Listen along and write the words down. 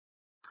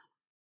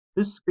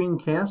This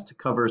screencast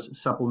covers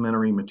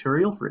supplementary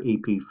material for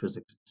AP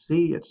Physics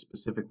C. It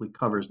specifically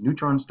covers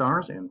neutron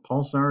stars and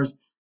pulsars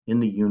in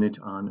the unit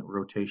on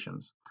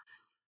rotations.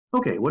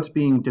 Okay, what's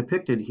being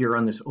depicted here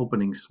on this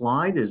opening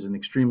slide is an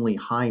extremely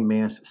high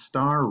mass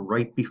star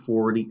right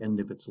before the end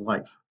of its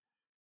life.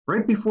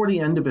 Right before the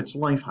end of its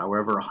life,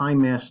 however, a high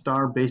mass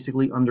star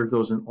basically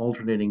undergoes an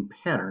alternating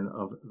pattern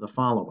of the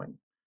following.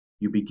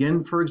 You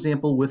begin, for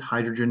example, with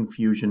hydrogen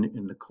fusion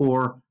in the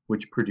core,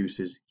 which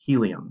produces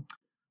helium.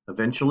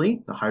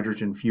 Eventually, the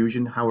hydrogen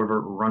fusion,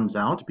 however, runs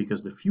out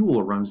because the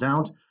fuel runs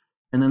out,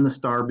 and then the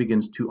star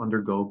begins to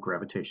undergo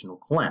gravitational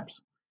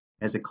collapse.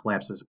 As it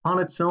collapses upon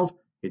itself,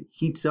 it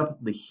heats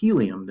up the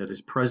helium that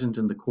is present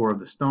in the core of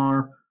the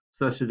star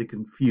such that it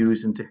can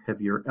fuse into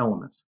heavier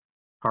elements,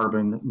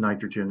 carbon,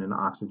 nitrogen, and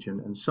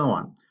oxygen, and so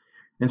on.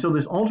 And so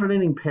this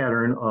alternating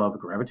pattern of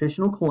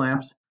gravitational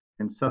collapse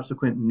and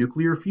subsequent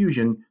nuclear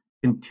fusion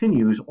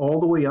continues all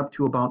the way up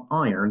to about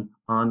iron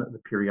on the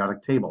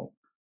periodic table.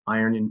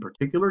 Iron in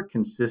particular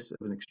consists of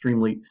an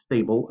extremely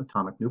stable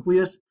atomic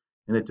nucleus,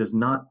 and it does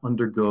not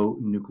undergo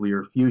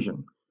nuclear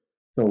fusion.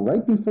 So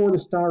right before the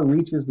star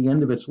reaches the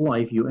end of its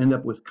life, you end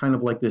up with kind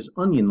of like this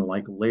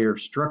onion-like layer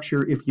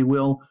structure, if you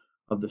will,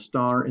 of the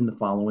star in the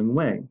following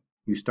way.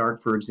 You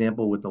start, for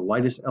example, with the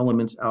lightest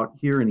elements out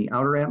here in the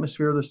outer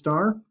atmosphere of the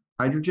star,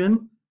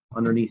 hydrogen.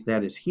 Underneath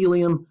that is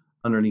helium.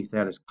 Underneath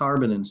that is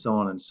carbon, and so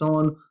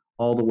on,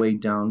 all the way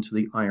down to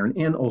the iron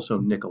and also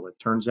nickel. It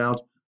turns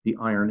out the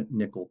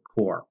iron-nickel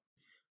core.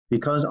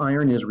 Because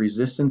iron is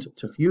resistant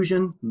to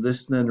fusion,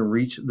 this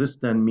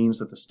then means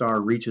that the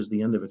star reaches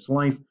the end of its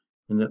life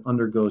and it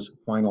undergoes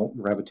final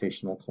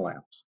gravitational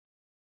collapse.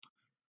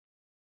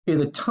 Okay,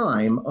 the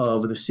time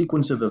of the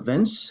sequence of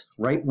events,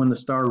 right when the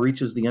star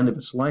reaches the end of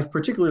its life,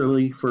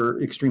 particularly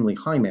for extremely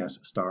high mass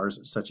stars,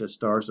 such as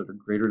stars that are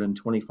greater than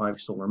 25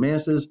 solar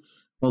masses,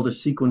 well, the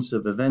sequence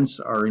of events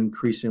are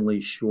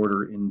increasingly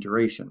shorter in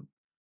duration.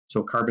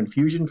 So carbon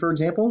fusion, for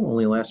example,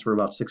 only lasts for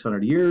about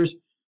 600 years,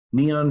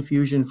 neon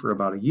fusion for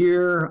about a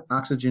year,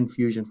 oxygen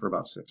fusion for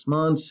about 6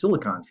 months,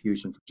 silicon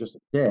fusion for just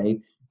a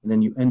day, and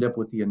then you end up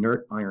with the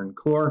inert iron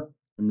core,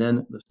 and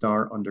then the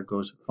star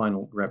undergoes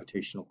final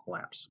gravitational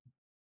collapse.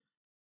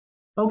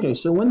 Okay,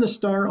 so when the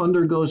star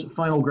undergoes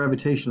final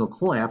gravitational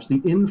collapse,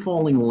 the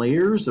infalling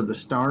layers of the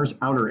star's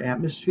outer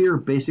atmosphere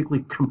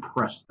basically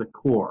compress the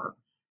core.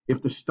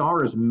 If the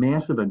star is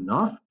massive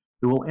enough,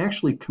 it will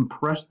actually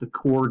compress the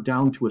core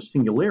down to a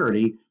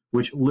singularity,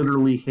 which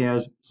literally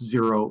has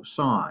zero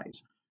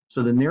size.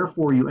 So then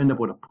therefore you end up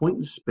with a point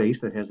in space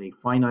that has a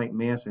finite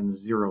mass and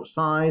zero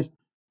size.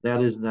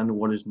 That is then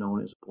what is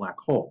known as a black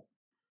hole.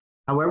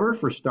 However,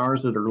 for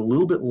stars that are a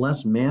little bit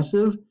less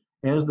massive,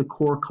 as the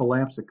core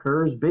collapse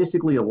occurs,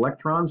 basically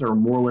electrons are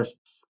more or less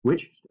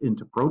switched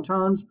into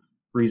protons,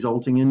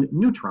 resulting in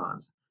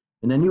neutrons.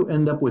 And then you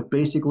end up with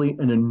basically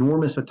an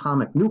enormous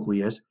atomic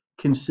nucleus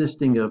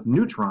consisting of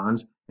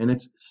neutrons, and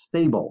it's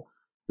stable.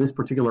 This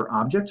particular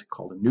object,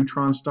 called a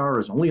neutron star,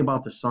 is only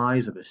about the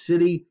size of a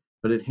city,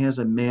 but it has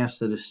a mass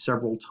that is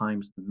several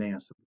times the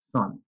mass of the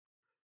sun.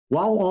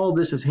 While all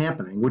this is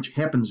happening, which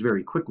happens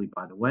very quickly,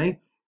 by the way,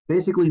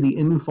 basically the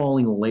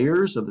infalling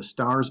layers of the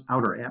star's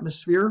outer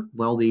atmosphere,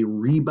 well, they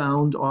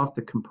rebound off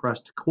the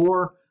compressed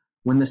core.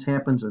 When this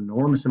happens, an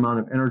enormous amount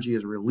of energy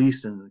is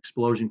released in an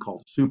explosion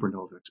called a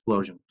supernova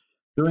explosion.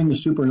 During the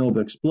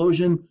supernova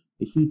explosion,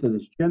 the heat that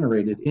is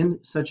generated in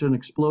such an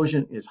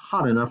explosion is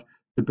hot enough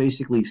to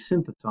basically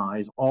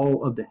synthesize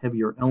all of the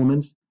heavier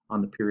elements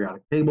on the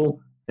periodic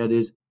table, that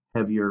is,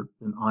 heavier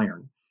than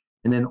iron.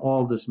 And then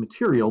all of this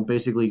material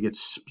basically gets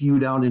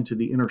spewed out into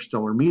the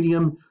interstellar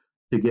medium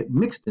to get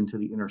mixed into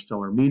the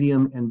interstellar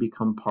medium and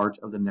become part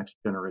of the next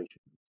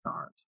generation of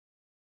stars.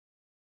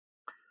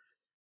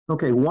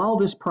 Okay, while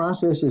this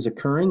process is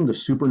occurring, the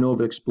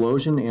supernova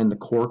explosion and the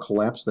core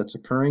collapse that's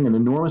occurring, an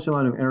enormous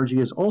amount of energy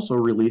is also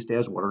released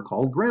as what are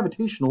called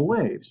gravitational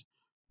waves.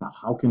 Now,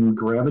 how can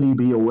gravity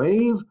be a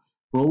wave?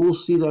 Well, we'll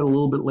see that a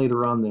little bit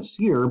later on this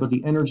year, but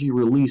the energy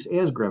release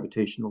as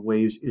gravitational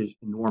waves is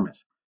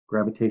enormous.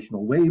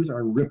 Gravitational waves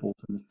are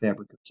ripples in the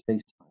fabric of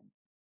space-time.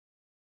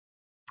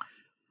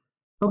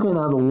 Okay,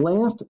 now the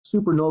last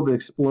supernova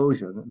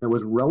explosion that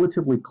was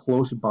relatively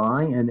close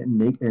by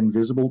and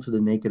visible to the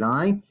naked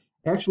eye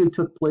actually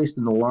took place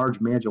in the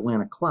Large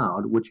Magellanic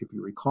Cloud, which, if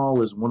you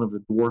recall, is one of the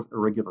dwarf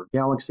irregular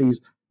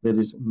galaxies that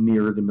is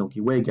near the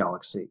Milky Way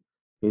galaxy.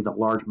 Okay, the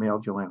Large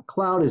Magellanic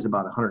Cloud is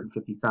about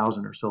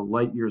 150,000 or so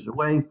light years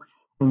away,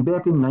 and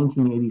back in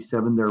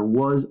 1987 there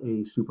was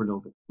a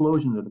supernova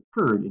explosion that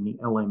occurred in the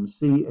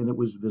LMC, and it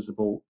was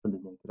visible to the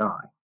naked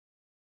eye.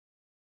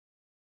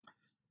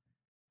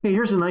 Okay,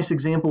 here's a nice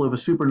example of a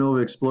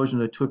supernova explosion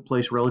that took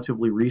place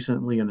relatively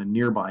recently in a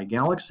nearby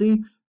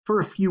galaxy. For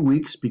a few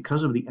weeks,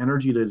 because of the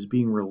energy that is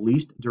being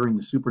released during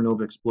the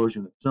supernova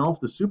explosion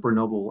itself, the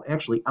supernova will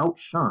actually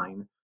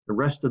outshine the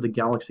rest of the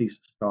galaxy's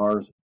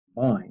stars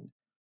combined.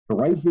 So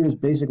right here is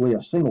basically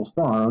a single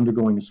star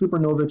undergoing a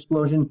supernova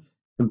explosion.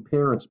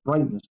 Compare its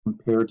brightness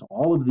compared to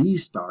all of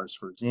these stars,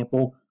 for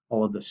example,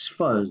 all of this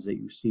fuzz that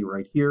you see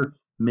right here,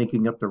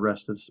 making up the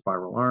rest of the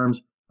spiral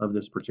arms of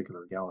this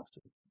particular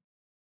galaxy.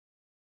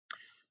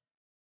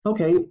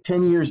 Okay,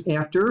 10 years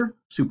after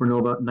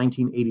supernova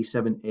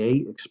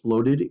 1987A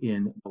exploded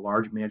in the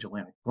Large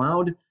Magellanic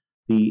Cloud,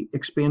 the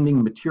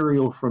expanding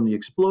material from the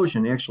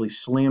explosion actually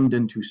slammed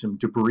into some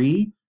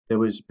debris that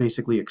was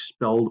basically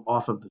expelled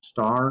off of the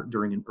star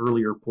during an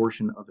earlier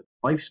portion of its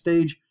life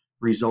stage,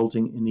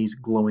 resulting in these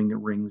glowing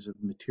rings of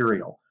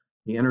material.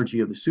 The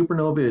energy of the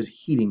supernova is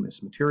heating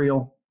this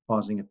material,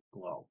 causing it to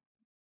glow.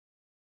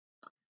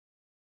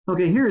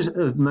 Okay, here's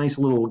a nice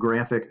little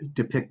graphic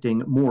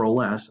depicting more or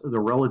less the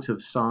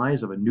relative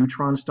size of a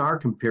neutron star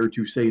compared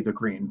to, say, the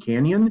Grand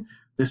Canyon.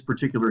 This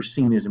particular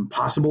scene is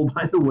impossible,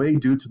 by the way,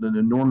 due to the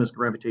enormous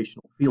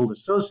gravitational field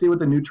associated with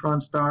the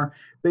neutron star.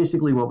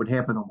 Basically, what would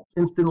happen almost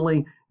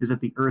instantly is that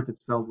the Earth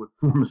itself would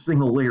form a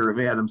single layer of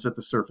atoms at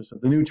the surface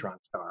of the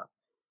neutron star.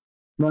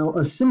 Now,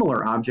 a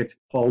similar object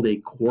called a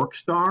quark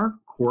star,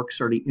 quarks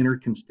are the inner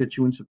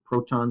constituents of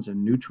protons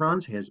and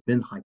neutrons, has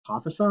been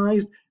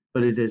hypothesized,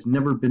 but it has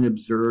never been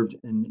observed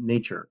in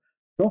nature.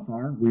 So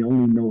far, we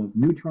only know of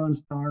neutron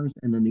stars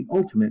and then the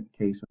ultimate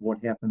case of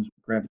what happens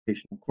with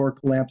gravitational core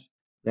collapse,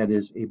 that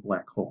is a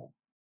black hole.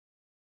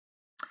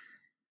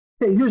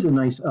 Okay, here's a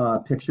nice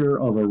picture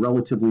of a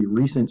relatively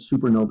recent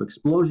supernova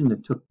explosion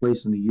that took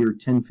place in the year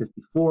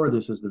 1054.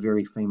 This is the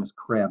very famous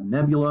Crab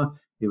Nebula.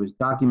 It was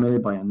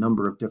documented by a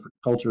number of different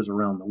cultures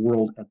around the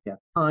world at that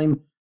time,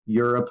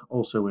 Europe,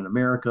 also in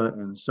America,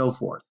 and so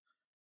forth.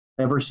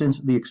 Ever since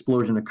the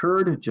explosion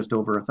occurred, just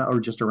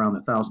around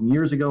 1,000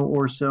 years ago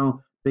or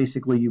so,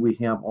 basically we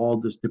have all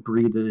this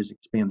debris that is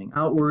expanding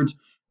outwards,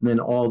 and then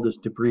all this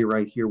debris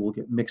right here will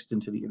get mixed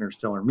into the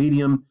interstellar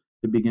medium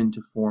to begin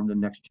to form the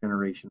next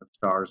generation of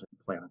stars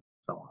and planets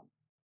and so on.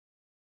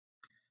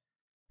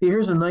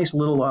 Here's a nice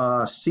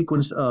little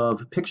sequence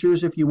of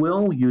pictures, if you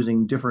will,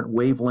 using different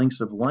wavelengths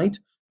of light,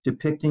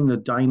 depicting the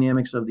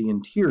dynamics of the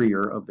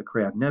interior of the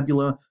Crab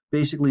Nebula,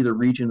 basically the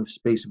region of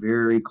space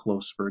very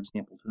close, for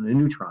example, to the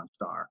neutron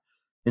star.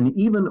 And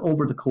even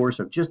over the course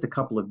of just a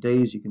couple of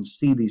days, you can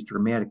see these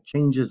dramatic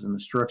changes in the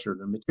structure of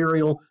the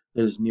material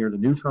that is near the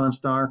neutron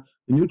star.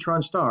 The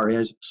neutron star,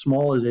 as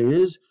small as it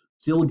is,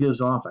 still gives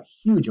off a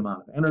huge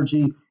amount of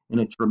energy, and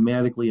it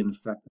dramatically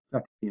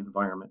affects the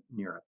environment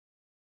near it.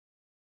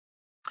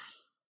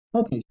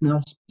 Okay, now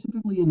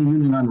specifically in the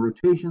unit on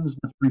rotations,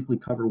 let's briefly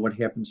cover what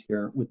happens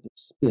here with the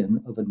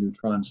spin of a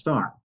neutron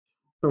star.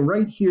 So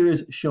right here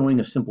is showing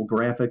a simple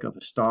graphic of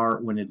a star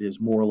when it is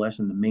more or less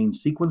in the main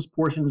sequence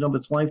portions of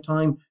its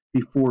lifetime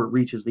before it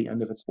reaches the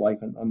end of its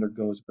life and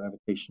undergoes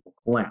gravitational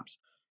collapse.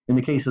 In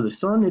the case of the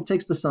sun, it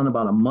takes the sun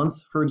about a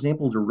month, for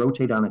example, to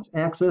rotate on its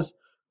axis,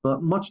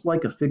 but much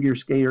like a figure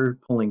skater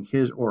pulling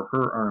his or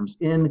her arms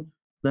in,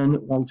 then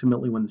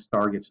ultimately when the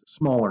star gets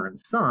smaller in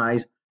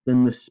size,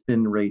 then the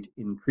spin rate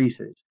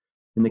increases.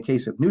 In the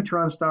case of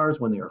neutron stars,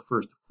 when they are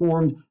first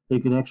formed, they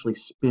can actually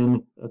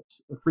spin at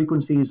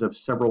frequencies of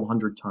several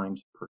hundred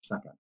times per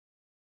second.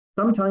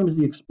 Sometimes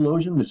the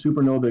explosion, the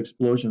supernova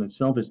explosion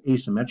itself, is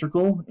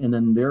asymmetrical, and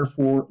then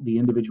therefore the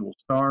individual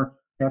star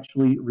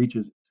actually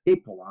reaches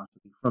escape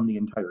velocity from the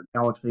entire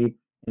galaxy,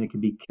 and it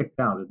can be kicked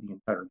out of the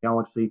entire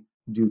galaxy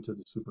due to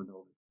the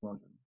supernova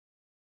explosion.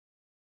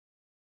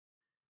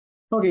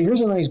 Okay,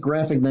 here's a nice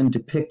graphic then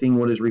depicting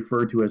what is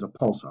referred to as a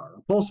pulsar.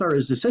 A pulsar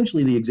is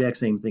essentially the exact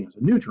same thing as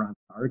a neutron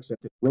star,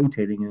 except it's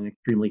rotating at an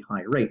extremely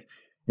high rate.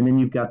 And then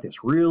you've got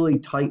this really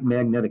tight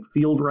magnetic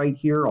field right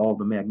here. All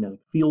the magnetic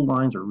field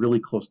lines are really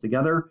close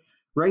together.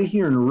 Right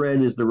here in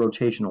red is the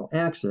rotational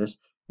axis.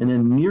 And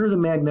then near the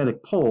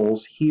magnetic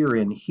poles, here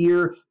and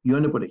here, you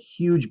end up with a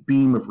huge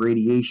beam of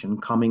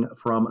radiation coming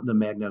from the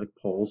magnetic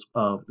poles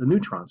of the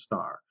neutron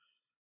star.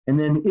 And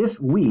then if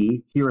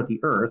we, here at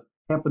the Earth,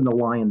 happen to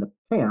lie in the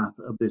path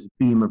of this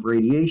beam of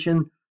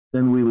radiation,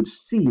 then we would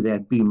see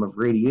that beam of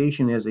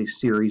radiation as a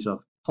series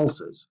of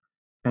pulses,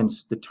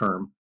 hence the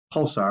term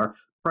pulsar.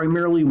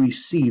 Primarily, we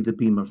see the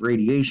beam of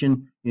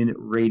radiation in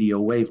radio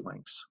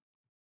wavelengths.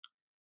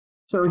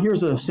 So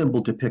here's a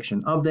simple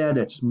depiction of that.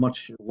 It's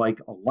much like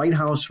a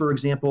lighthouse, for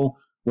example.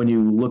 When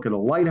you look at a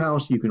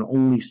lighthouse, you can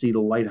only see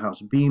the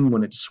lighthouse beam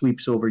when it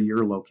sweeps over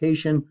your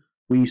location.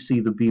 We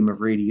see the beam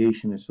of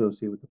radiation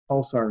associated with the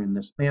pulsar in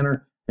this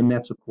manner, and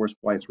that's, of course,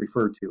 why it's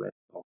referred to as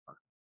a pulsar.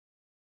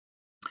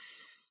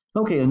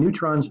 Okay, a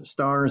neutron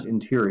star's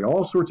interior.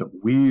 All sorts of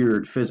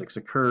weird physics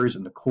occurs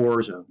in the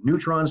cores of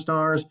neutron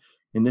stars.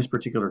 In this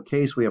particular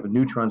case, we have a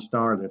neutron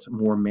star that's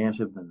more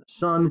massive than the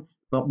sun,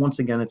 but once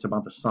again, it's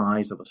about the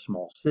size of a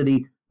small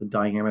city. The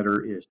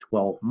diameter is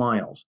 12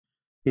 miles.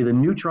 Okay, the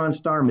neutron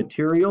star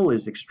material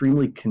is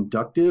extremely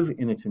conductive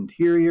in its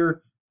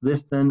interior.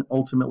 This then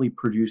ultimately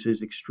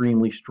produces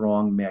extremely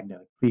strong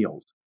magnetic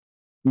fields.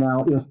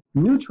 Now, if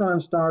neutron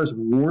stars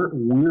weren't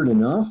weird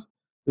enough,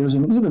 there's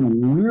an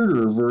even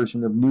weirder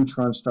version of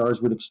neutron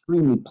stars with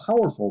extremely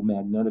powerful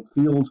magnetic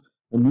fields,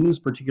 and these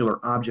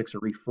particular objects are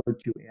referred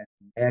to as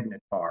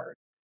magnetars.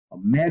 A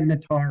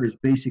magnetar is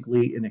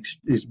basically an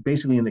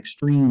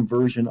extreme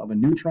version of a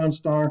neutron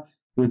star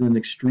with an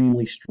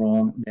extremely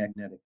strong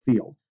magnetic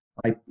field.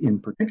 I, in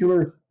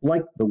particular,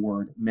 like the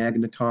word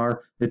magnetar.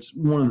 It's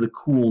one of the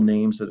cool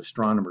names that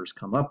astronomers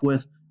come up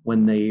with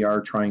when they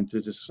are trying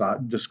to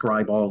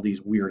describe all of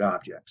these weird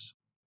objects.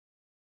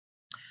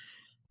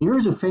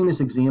 Here's a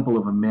famous example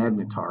of a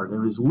magnetar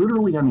that is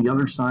literally on the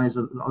other side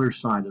of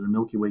the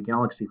Milky Way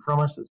galaxy from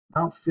us. It's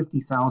about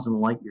 50,000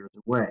 light years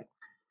away.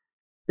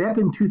 Back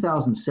in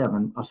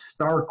 2007, a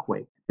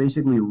starquake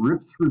basically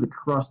ripped through the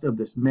crust of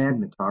this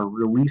magnetar,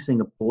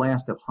 releasing a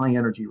blast of high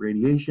energy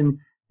radiation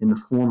in the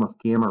form of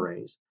gamma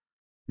rays.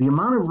 The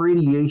amount of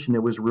radiation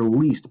that was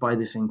released by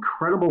this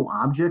incredible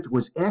object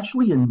was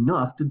actually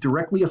enough to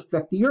directly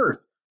affect the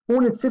Earth,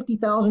 more than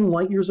 50,000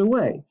 light years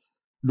away.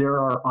 There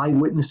are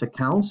eyewitness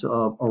accounts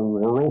of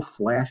auroral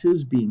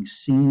flashes being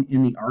seen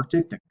in the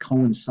Arctic that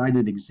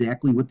coincided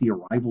exactly with the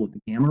arrival of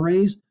the gamma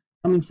rays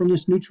coming from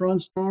this neutron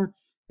star.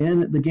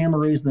 And the gamma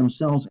rays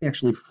themselves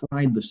actually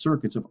fried the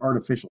circuits of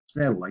artificial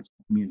satellites,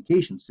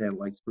 communication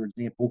satellites, for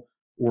example,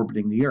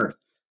 orbiting the Earth.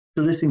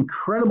 So this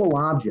incredible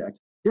object,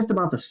 just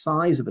about the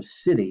size of a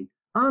city,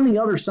 on the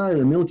other side of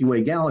the Milky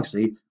Way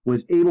galaxy,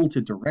 was able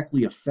to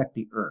directly affect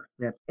the Earth.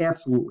 That's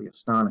absolutely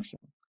astonishing.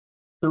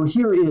 So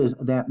here is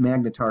that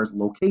magnetar's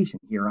location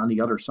here on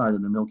the other side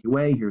of the Milky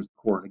Way. Here's the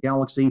core of the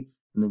galaxy,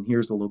 and then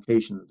here's the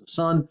location of the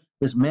sun.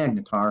 This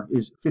magnetar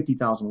is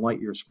 50,000 light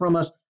years from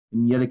us,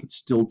 and yet it could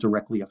still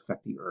directly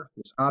affect the Earth.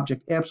 This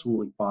object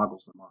absolutely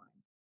boggles the mind.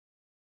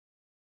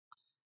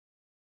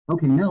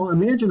 Okay, now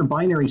imagine a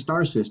binary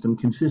star system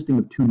consisting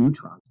of two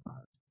neutron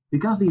stars.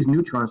 Because these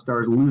neutron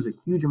stars lose a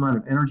huge amount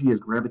of energy as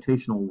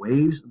gravitational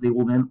waves, they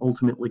will then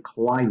ultimately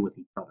collide with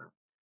each other.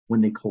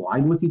 When they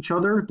collide with each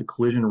other, the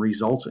collision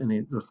results in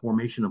the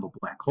formation of a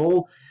black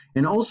hole.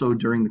 And also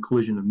during the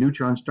collision of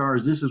neutron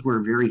stars, this is where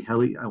very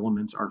heavy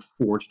elements are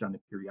forged on the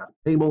periodic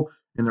table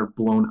and they're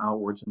blown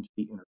outwards into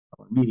the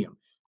interstellar medium.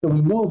 So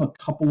we know of a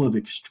couple of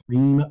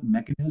extreme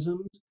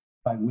mechanisms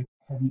by which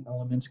heavy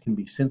elements can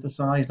be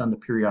synthesized on the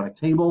periodic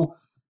table.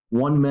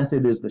 One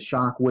method is the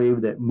shock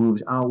wave that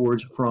moves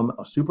outwards from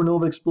a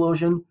supernova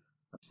explosion.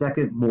 A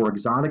second, more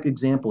exotic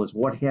example is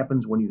what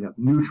happens when you have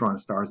neutron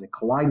stars that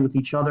collide with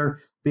each other.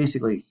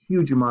 Basically, a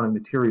huge amount of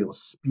material is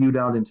spewed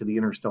out into the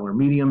interstellar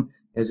medium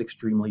as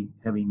extremely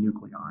heavy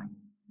nuclei.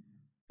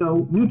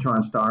 So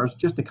neutron stars,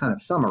 just to kind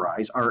of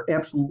summarize, are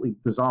absolutely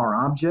bizarre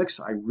objects.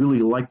 I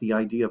really like the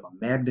idea of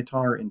a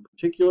magnetar in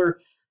particular.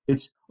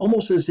 It's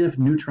almost as if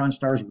neutron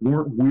stars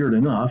weren't weird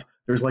enough.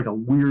 There's like a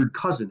weird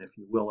cousin, if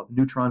you will, of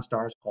neutron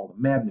stars called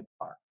a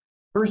magnetar.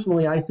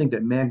 Personally, I think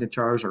that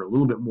magnetars are a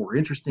little bit more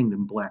interesting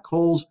than black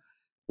holes.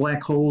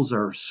 Black holes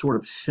are sort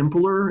of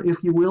simpler,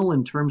 if you will,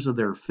 in terms of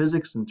their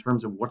physics, in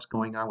terms of what's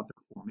going on with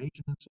their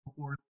formation and so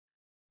forth.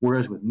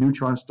 Whereas with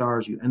neutron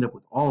stars, you end up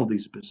with all of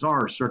these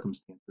bizarre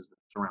circumstances that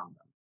surround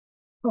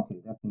them.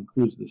 Okay, that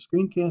concludes the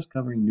screencast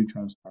covering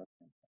neutron stars.